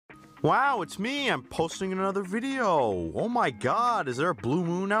Wow, it's me. I'm posting another video. Oh my god, is there a blue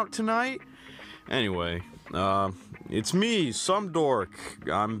moon out tonight? Anyway, it's me, Some Dork.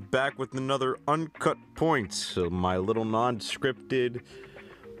 I'm back with another Uncut Points, my little non-scripted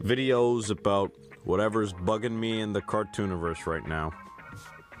videos about whatever's bugging me in the cartooniverse right now.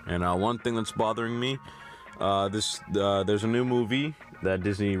 And one thing that's bothering me, there's a new movie that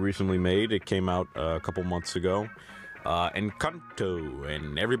Disney recently made. It came out a couple months ago. Encanto,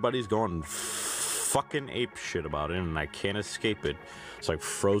 and everybody's going fucking ape shit about it, and I can't escape it. It's like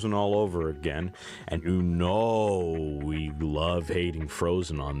Frozen all over again, and you know we love hating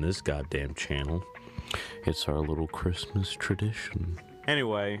Frozen on this goddamn channel. It's our little Christmas tradition.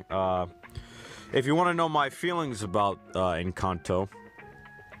 Anyway, if you want to know my feelings about Encanto,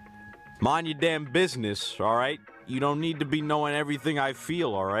 mind your damn business, alright? You don't need to be knowing everything I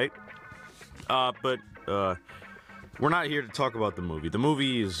feel, alright? We're not here to talk about the movie. The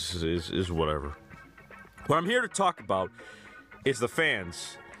movie is whatever. What I'm here to talk about is the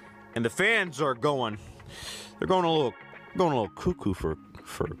fans. And the fans are going a little cuckoo for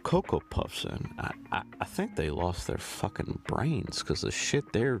Cocoa Puffs, and I think they lost their fucking brains, because the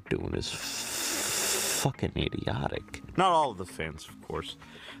shit they're doing is fucking idiotic. Not all of the fans, of course.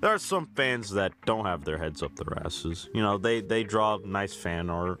 There are some fans that don't have their heads up their asses. You know, they draw nice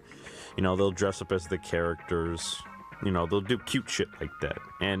fan art. You know, they'll dress up as the characters. You know, they'll do cute shit like that.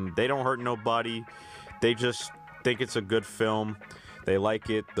 And they don't hurt nobody. They just think it's a good film. They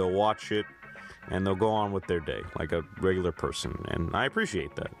like it, they'll watch it, and they'll go on with their day like a regular person. And I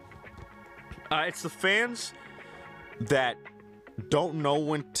appreciate that. It's the fans that don't know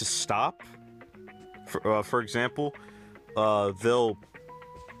when to stop. For example, they'll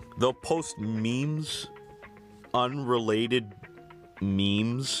post memes, unrelated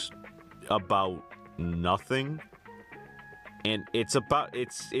memes about nothing. And it's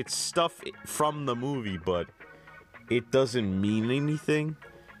stuff from the movie, but it doesn't mean anything.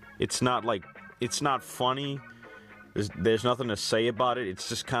 It's not funny. There's nothing to say about it. It's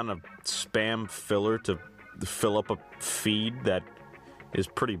just kind of spam filler to fill up a feed that is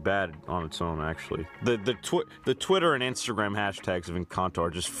pretty bad on its own, actually. The Twitter and Instagram hashtags of Encanto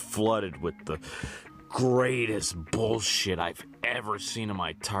are just flooded with the greatest bullshit I've ever seen in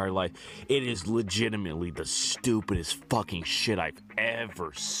my entire life. It is legitimately the stupidest fucking shit I've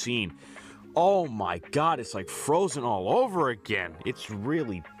ever seen. Oh my god, it's like Frozen all over again. It's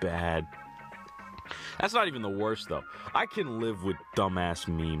really bad. That's not even the worst though. I can live with dumbass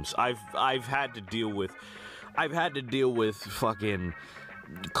memes. I've had to deal with fucking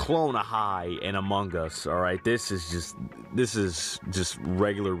Clone a High and Among Us, alright? This is just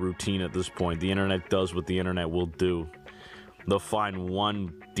regular routine at this point. The internet does what the internet will do. They'll find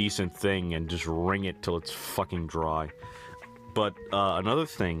one decent thing and just wring it till it's fucking dry. But another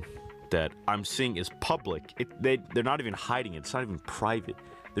thing that I'm seeing is public. They're not even hiding it. It's not even private.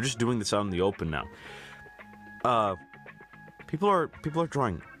 They're just doing this out in the open now. People are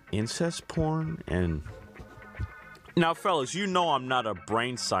drawing incest porn and... Now, fellas, you know I'm not a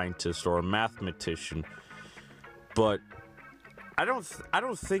brain scientist or a mathematician, but I don't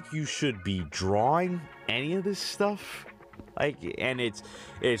think you should be drawing any of this stuff. And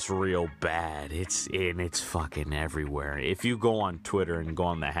it's real bad. It's fucking everywhere. If you go on Twitter and go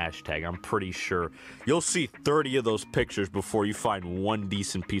on the hashtag, I'm pretty sure you'll see 30 of those pictures before you find one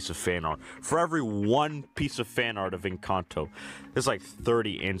decent piece of fan art. For every one piece of fan art of Encanto, there's like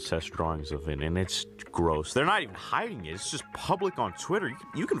 30 incest drawings of it, and it's gross. They're not even hiding it. It's just public on Twitter.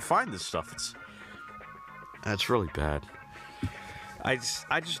 You can find this stuff. That's really bad. I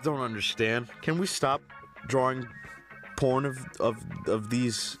just don't understand. Can we stop drawing porn of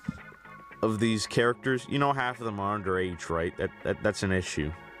these characters? You know, half of them are underage, right? That's an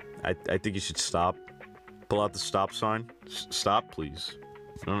issue. I think you should stop. Pull out the stop sign. Stop, please.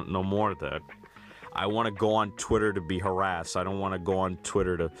 No more of that. I want to go on Twitter to be harassed. I don't want to go on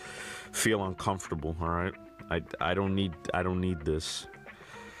Twitter to feel uncomfortable. All right. I don't need this.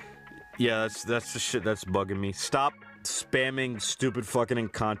 Yeah, that's the shit that's bugging me. Stop spamming stupid fucking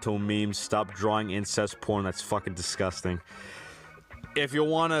Encanto memes. Stop drawing incest porn. That's fucking disgusting. If you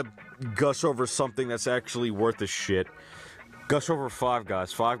want to gush over something that's actually worth a shit, gush over Five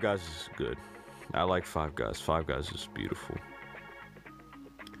Guys. Five Guys is good. I like Five Guys. Five Guys is beautiful.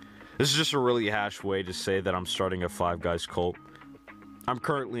 This is just a really hash way to say that I'm starting a Five Guys cult. I'm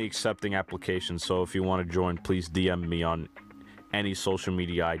currently accepting applications, so if you want to join, please DM me on any social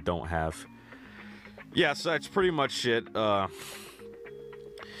media I don't have. Yeah, so that's pretty much it.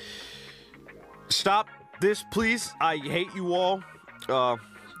 Stop this, please. I hate you all.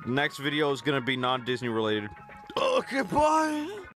 Next video is gonna be non-Disney related. Okay, bye.